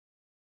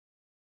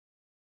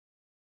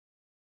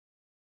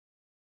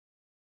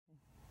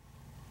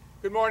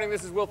Good morning,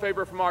 this is Will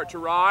Faerber from Art to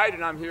Ride,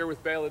 and I'm here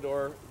with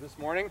Balidor this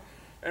morning.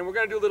 And we're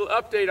going to do a little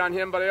update on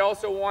him, but I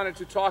also wanted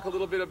to talk a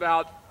little bit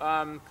about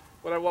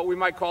what we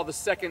might call the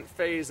second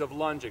phase of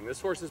lunging. This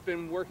horse has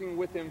been working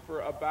with him for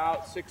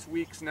about 6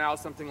 weeks now,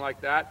 something like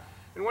that.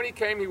 And when he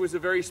came, he was a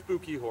very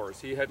spooky horse.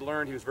 He had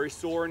learned, he was very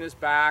sore in his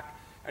back,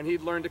 and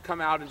he'd learned to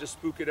come out and just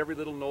spook at every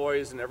little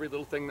noise and every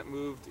little thing that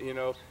moved, you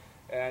know.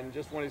 And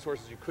just one of these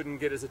horses, you couldn't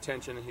get his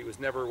attention, and he was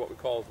never what we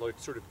call like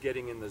sort of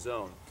getting in the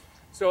zone.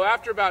 So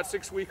after about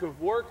 6 weeks of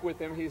work with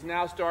him, he's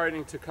now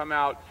starting to come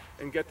out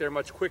and get there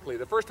much quickly.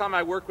 The first time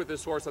I worked with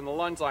this horse on the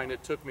lunge line,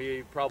 it took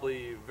me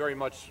probably very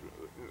much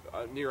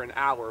near an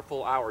hour, a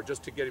full hour,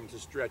 just to get him to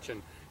stretch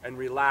and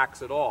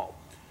relax at all.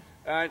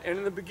 And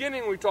in the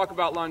beginning, when we talk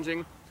about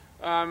lunging,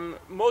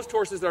 most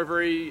horses are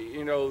very,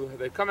 you know,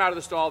 they come out of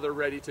the stall, they're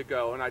ready to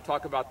go. And I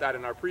talk about that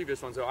in our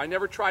previous one. So I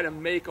never try to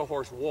make a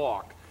horse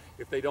walk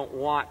if they don't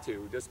want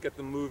to. Just get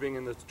them moving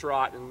in the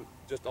trot and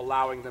just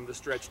allowing them to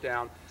stretch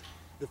down.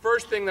 The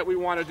first thing that we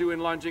want to do in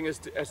lunging is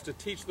to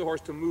teach the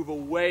horse to move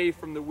away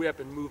from the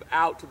whip and move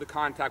out to the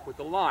contact with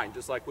the line,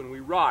 just like when we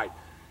ride.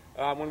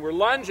 When we're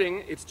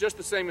lunging, it's just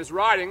the same as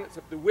riding,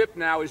 except the whip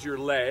now is your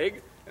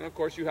leg, and of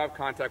course you have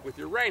contact with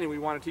your rein, and we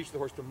want to teach the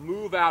horse to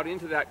move out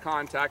into that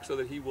contact so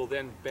that he will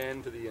then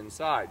bend to the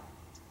inside.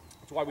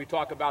 That's why we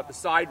talk about the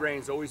side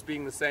reins always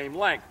being the same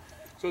length,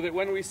 so that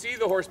when we see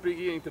the horse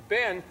beginning to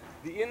bend,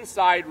 the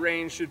inside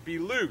rein should be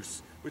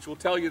loose, which will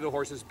tell you the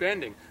horse is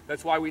bending.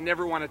 That's why we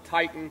never want to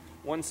tighten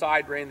one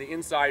side rein, the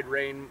inside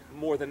rein,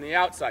 more than the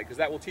outside, because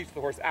that will teach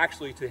the horse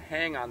actually to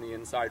hang on the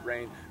inside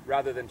rein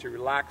rather than to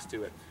relax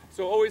to it.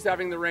 So always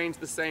having the reins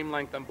the same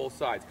length on both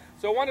sides.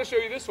 So I want to show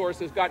you this horse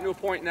has gotten to a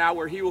point now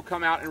where he will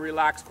come out and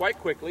relax quite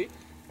quickly.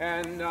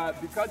 And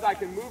because I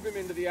can move him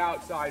into the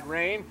outside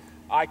rein,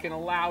 I can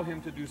allow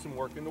him to do some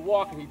work in the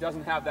walk, and he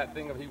doesn't have that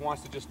thing of he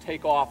wants to just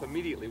take off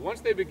immediately. Once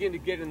they begin to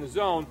get in the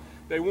zone,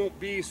 they won't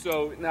be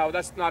so, now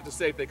that's not to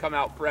say if they come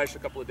out fresh a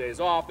couple of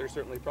days off, they're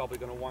certainly probably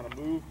going to want to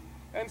move.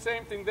 And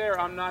same thing there,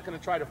 I'm not going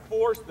to try to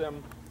force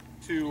them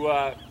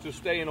to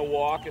stay in a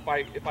walk if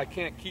I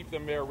can't keep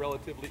them there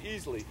relatively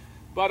easily.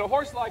 But a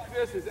horse like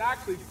this is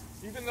actually,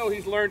 even though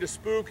he's learned to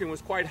spook and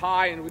was quite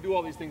high and would do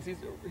all these things,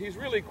 he's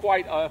really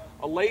quite a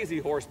lazy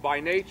horse by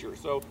nature.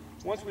 So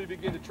once we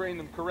begin to train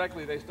them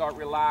correctly, they start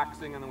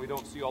relaxing, and then we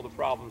don't see all the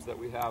problems that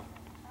we have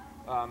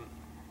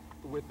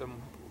with them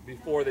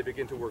before they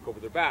begin to work over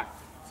their back.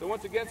 So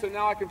once again, so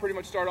now I can pretty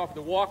much start off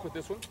the walk with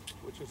this one,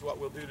 which is what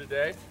we'll do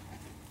today.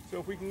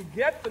 So if we can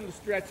get them to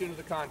stretch into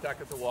the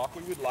contact at the walk,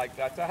 we would like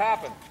that to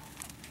happen.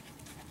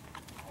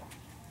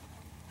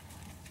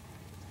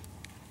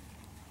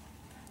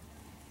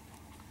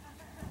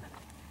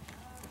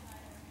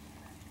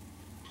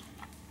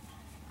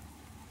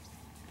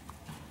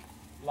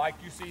 Like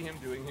you see him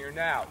doing here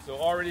now. So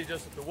already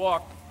just at the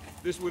walk,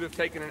 this would have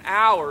taken an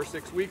hour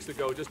 6 weeks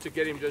ago just to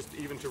get him just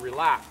even to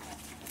relax.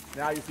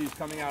 Now you see he's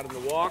coming out in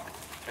the walk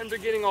and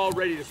beginning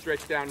already to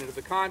stretch down into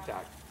the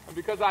contact. And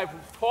because I've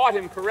taught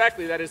him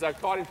correctly, that is, I've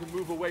taught him to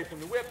move away from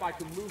the whip, I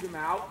can move him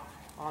out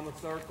on the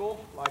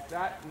circle like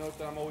that. Notice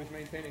that I'm always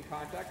maintaining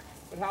contact.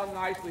 But how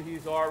nicely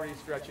he's already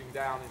stretching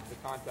down into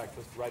the contact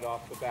just right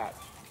off the bat.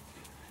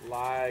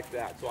 Like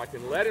that. So I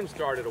can let him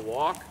start at a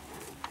walk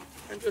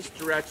and just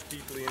stretch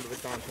deeply into the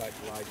contact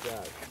like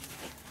that.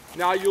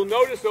 Now you'll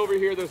notice over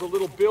here there's a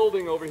little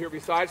building over here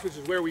besides, which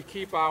is where we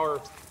keep our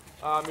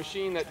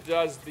machine that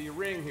does the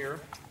ring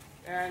here.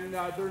 And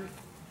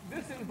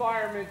this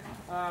environment,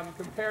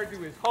 compared to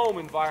his home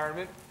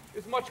environment,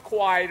 is much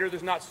quieter.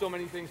 There's not so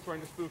many things for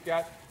him to spook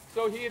at.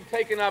 So he had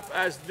taken up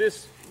as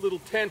this little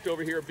tent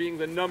over here being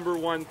the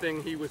 #1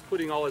 thing he was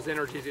putting all his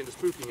energies into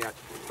spooking at.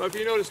 So if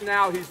you notice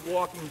now he's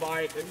walking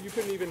by it, and you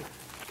couldn't even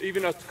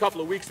a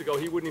couple of weeks ago,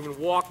 he wouldn't even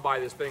walk by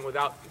this thing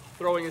without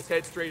throwing his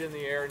head straight in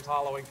the air and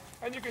hollowing.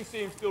 And you can see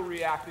him still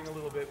reacting a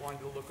little bit, wanting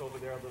to look over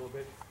there a little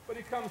bit. But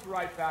he comes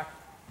right back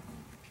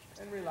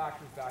and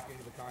relaxes back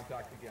into the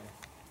contact again.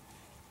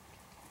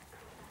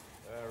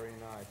 Very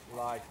nice,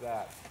 like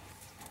that.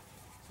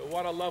 So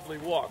what a lovely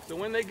walk. So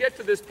when they get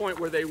to this point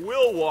where they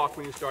will walk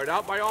when you start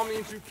out, by all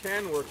means you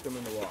can work them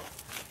in the walk.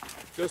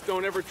 Just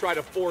don't ever try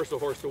to force a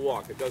horse to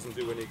walk. It doesn't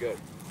do any good.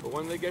 But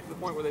when they get to the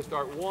point where they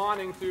start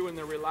wanting to and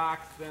they're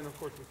relaxed, then of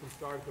course we can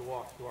start to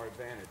walk to our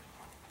advantage.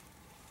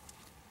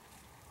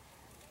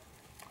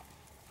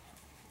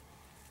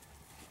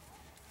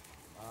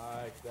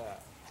 Like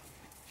that.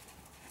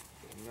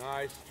 A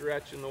nice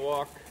stretch in the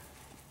walk.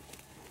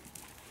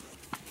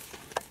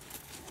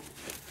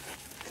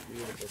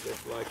 Beautiful,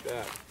 just like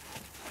that.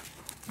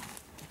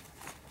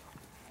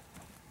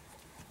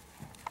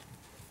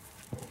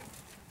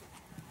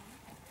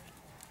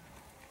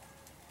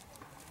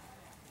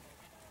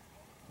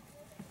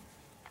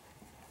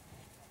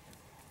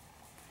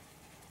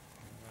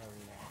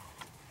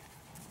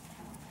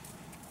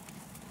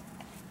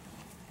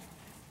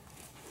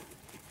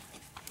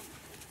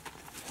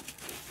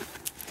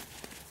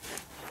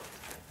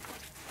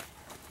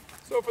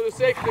 So for the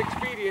sake of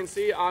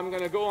expediency, I'm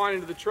going to go on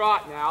into the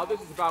trot now. This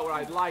is about what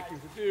I'd like him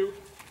to do.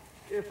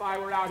 if I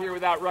were out here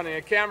without running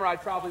a camera,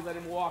 I'd probably let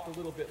him walk a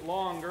little bit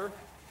longer.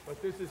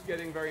 But this is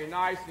getting very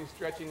nice, and he's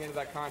stretching into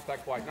that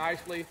contact quite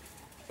nicely.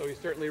 So he's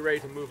certainly ready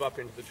to move up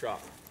into the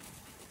trot.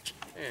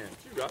 And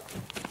shoot up.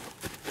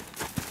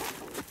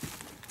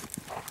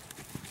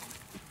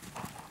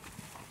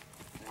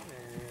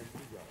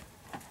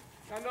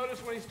 Now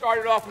notice when he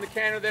started off in the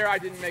canter there, I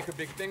didn't make a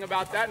big thing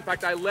about that. In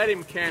fact, I let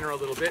him canter a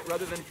little bit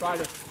rather than try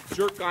to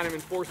jerk on him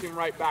and force him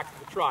right back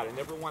to the trot. I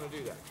never want to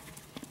do that.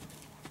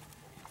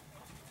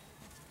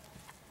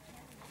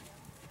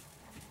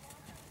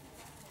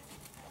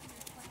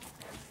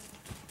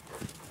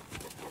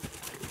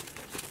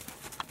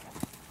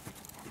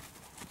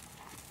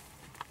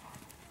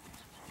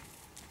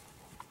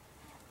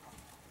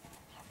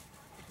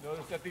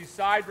 Notice that these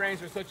side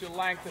reins are such a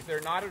length that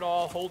they're not at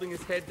all holding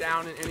his head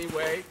down in any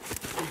way.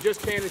 He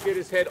just can't get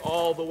his head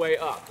all the way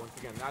up. Once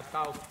again, that's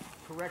how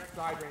correct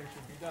side reins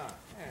should be done.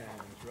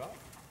 And drop.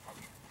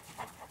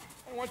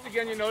 And once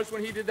again, you notice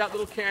when he did that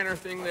little canter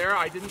thing there,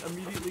 I didn't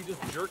immediately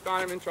just jerk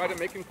on him and try to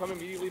make him come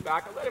immediately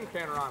back. I let him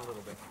canter on a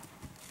little bit.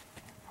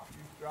 A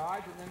few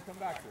strides and then come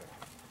back to it.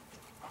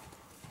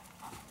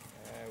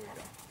 There we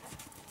go.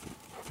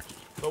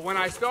 But when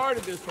I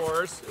started this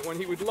horse, when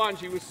he would lunge,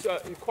 he was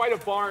quite a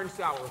barn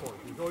sour horse.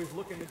 He was always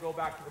looking to go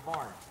back to the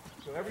barn.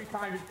 So every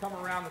time he'd come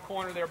around the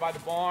corner there by the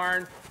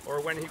barn,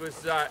 or when he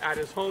was at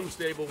his home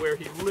stable where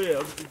he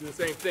lived, he'd do the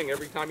same thing.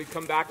 Every time he'd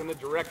come back in the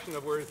direction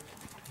of where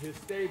his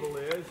stable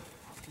is,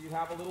 he'd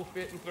have a little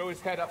fit and throw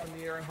his head up in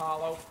the air and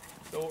hollow.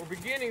 So what we're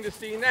beginning to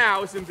see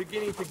now is him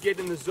beginning to get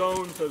in the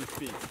zone, so to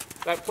speak.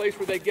 That place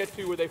where they get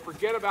to, where they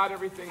forget about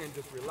everything and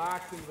just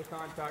relax into the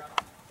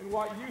contact. And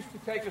what used to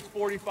take us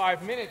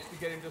 45 minutes to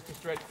get him just to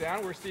stretch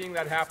down, we're seeing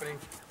that happening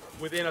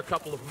within a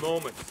couple of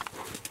moments.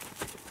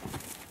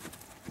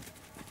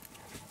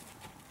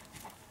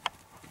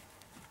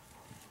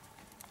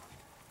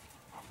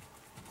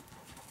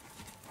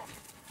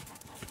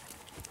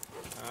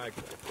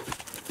 Okay.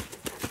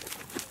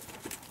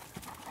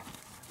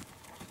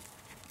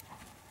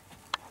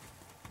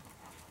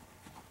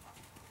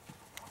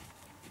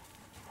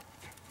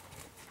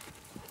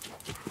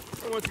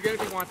 And once again,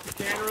 if he wants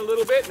to canter a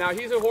little bit. Now,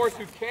 he's a horse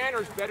who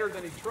canters better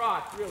than he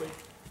trots, really.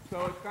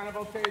 So it's kind of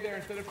okay there.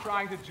 Instead of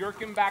trying to jerk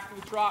him back to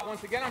the trot,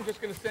 once again, I'm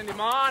just going to send him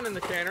on in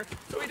the canter.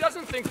 So he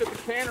doesn't think that the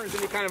canter is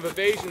any kind of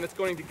evasion that's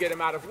going to get him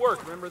out of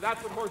work. Remember,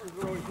 that's what horses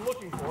are always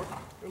looking for.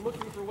 They're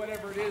looking for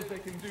whatever it is they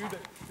can do that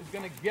is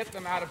going to get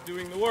them out of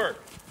doing the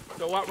work.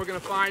 So what we're going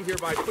to find here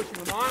by pushing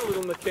him on a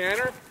little in the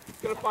canter, he's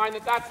going to find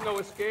that that's no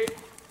escape.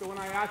 So when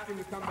I ask him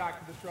to come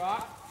back to the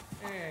trot,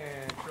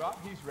 and trot,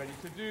 he's ready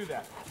to do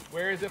that.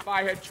 Whereas if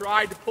I had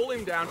tried to pull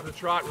him down to the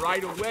trot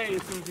right away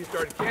as soon as he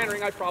started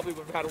cantering, I probably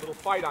would have had a little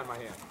fight on my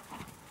hands.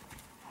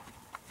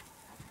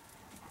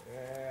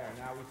 There,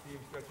 now we see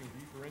him stretching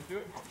deeper into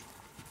it.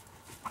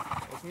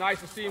 It's nice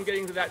to see him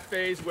getting to that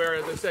phase where,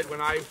 as I said, when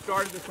I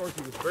started this horse,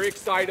 he was very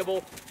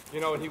excitable,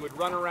 you know, and he would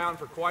run around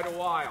for quite a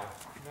while.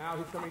 Now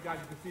he's coming down,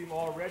 you can see him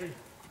already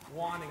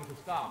wanting to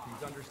stop.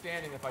 He's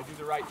understanding if I do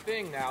the right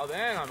thing now,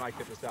 then I might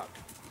get this out.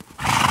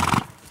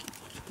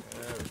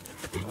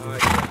 You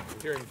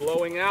hear him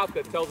blowing out.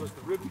 That tells us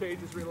the rib cage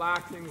is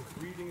relaxing, his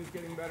breathing is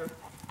getting better.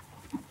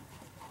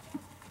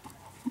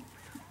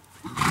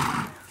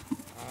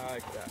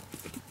 Like that.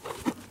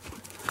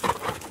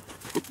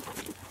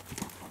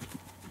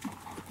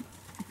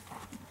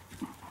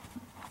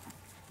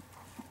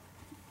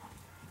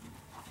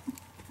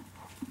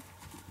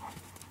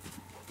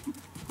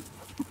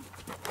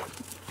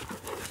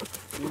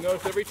 You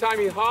notice every time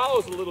he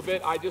hollows a little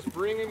bit, I just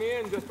bring him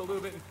in just a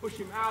little bit and push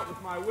him out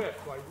with my whip.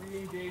 So I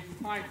re-engage his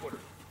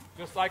hindquarters.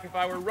 Just like if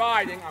I were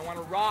riding, I want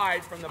to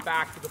ride from the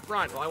back to the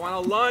front. Well, I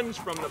want to lunge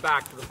from the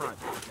back to the front.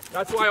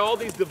 That's why all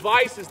these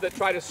devices that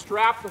try to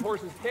strap the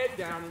horse's head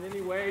down in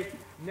any way,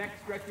 neck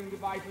stretching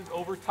devices,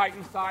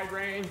 over-tightened side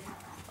reins,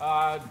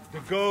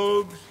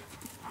 degogues,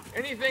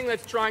 anything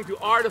that's trying to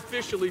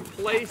artificially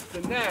place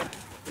the neck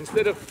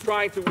instead of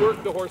trying to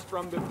work the horse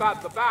from the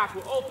back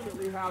will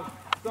ultimately have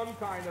some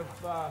kind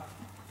of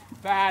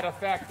bad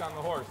effect on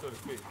the horse, so to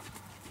speak.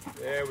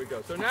 There we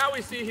go. So now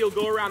we see he'll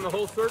go around the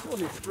whole circle.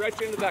 He'll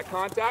stretch into that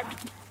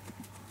contact,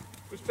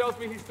 which tells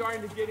me he's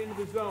starting to get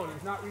into the zone.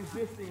 He's not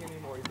resisting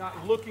anymore. He's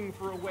not looking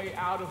for a way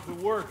out of the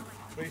work,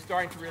 but he's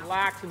starting to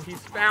relax, and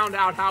he's found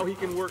out how he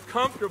can work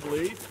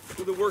comfortably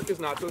so the work is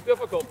not so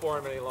difficult for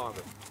him any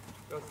longer.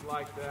 Just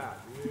like that.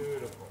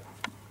 Beautiful.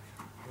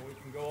 And we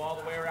can go all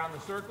the way around the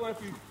circle. And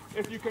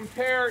if you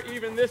compare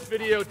even this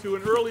video to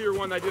an earlier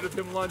one I did of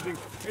him lunging,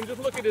 and just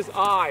look at his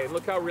eye, and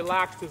look how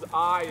relaxed his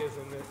eye is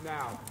in this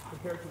now,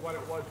 compared to what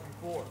it was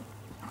before.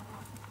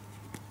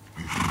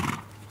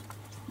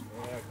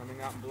 Yeah, coming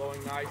out and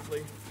blowing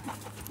nicely.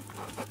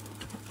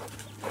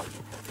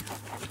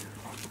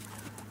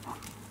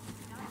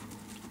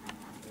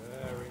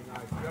 Very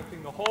nice.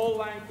 Stretching the whole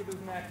length of his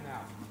neck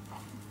now.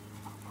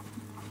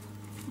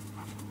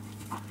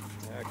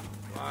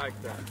 Excellent.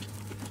 Like that.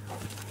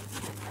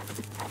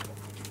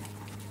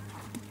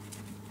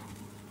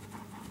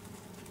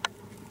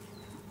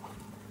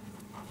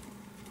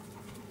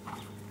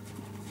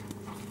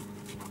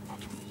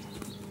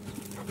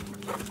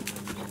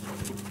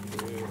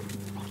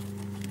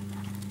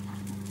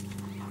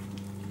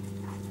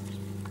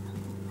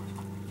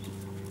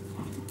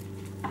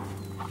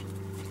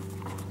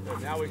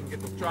 Now we can get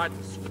the stride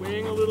to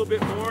swing a little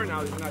bit more.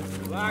 Now he's nice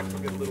and relaxed.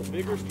 We'll get a little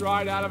bigger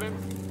stride out of him.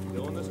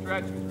 Still in the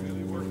stretch. He's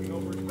really working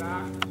over his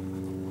back.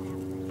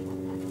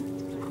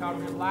 Look how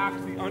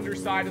relaxed the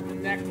underside of the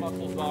neck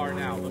muscles are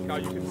now. Look how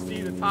you can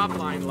see the top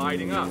line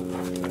lighting up.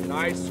 A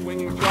nice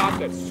swinging drop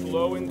that's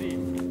slow and deep.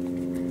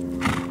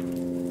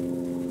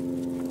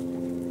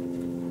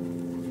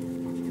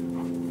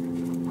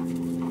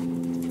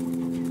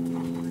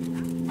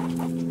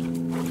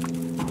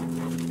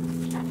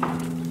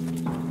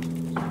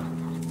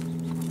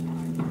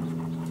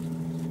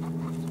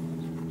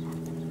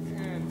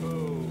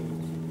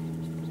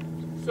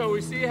 So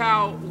we see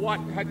how what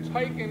had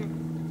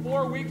taken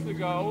 4 weeks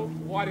ago,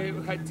 what it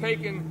had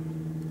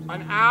taken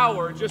an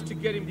hour just to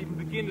get him to even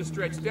begin to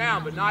stretch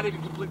down, but not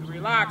even completely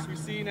relax. We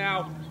see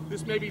now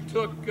this maybe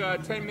took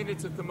 10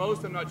 minutes at the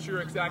most. I'm not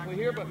sure exactly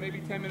here, but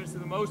maybe 10 minutes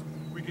at the most.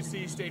 We could see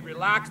he stayed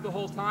relaxed the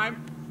whole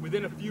time.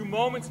 Within a few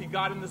moments, he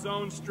got in the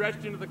zone,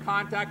 stretched into the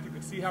contact. You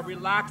could see how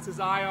relaxed his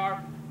eye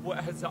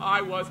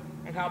was,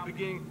 and how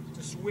beginning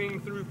to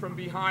swing through from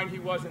behind he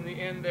was in the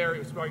end there. He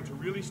was starting to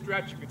really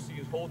stretch. You could see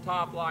his whole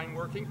top line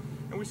working.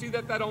 And we see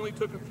that that only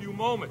took a few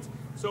moments.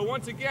 So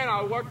once again,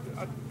 I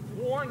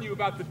warn you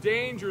about the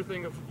danger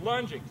thing of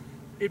lunging.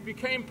 It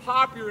became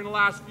popular in the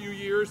last few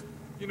years,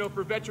 you know,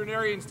 for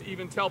veterinarians to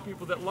even tell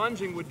people that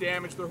lunging would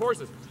damage their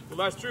horses. Well,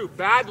 that's true.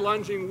 Bad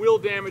lunging will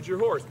damage your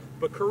horse.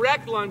 But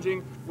correct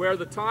lunging, where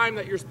the time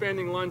that you're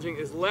spending lunging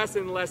is less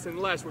and less and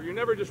less, where you're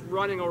never just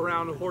running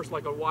around a horse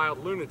like a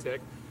wild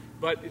lunatic,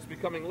 but it's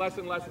becoming less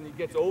and less and he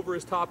gets over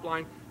his top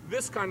line,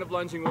 this kind of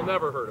lunging will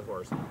never hurt a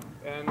horse.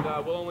 And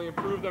will only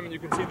improve them, and you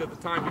can see that the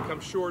time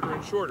becomes shorter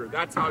and shorter.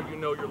 That's how you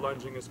know your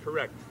lunging is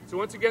correct. So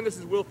once again, this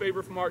is Will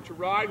Faerber from Art to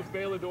Ride with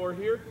Balidor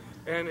here,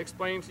 and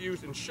explaining to you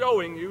and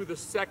showing you the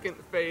second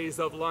phase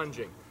of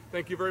lunging.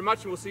 Thank you very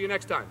much, and we'll see you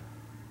next time.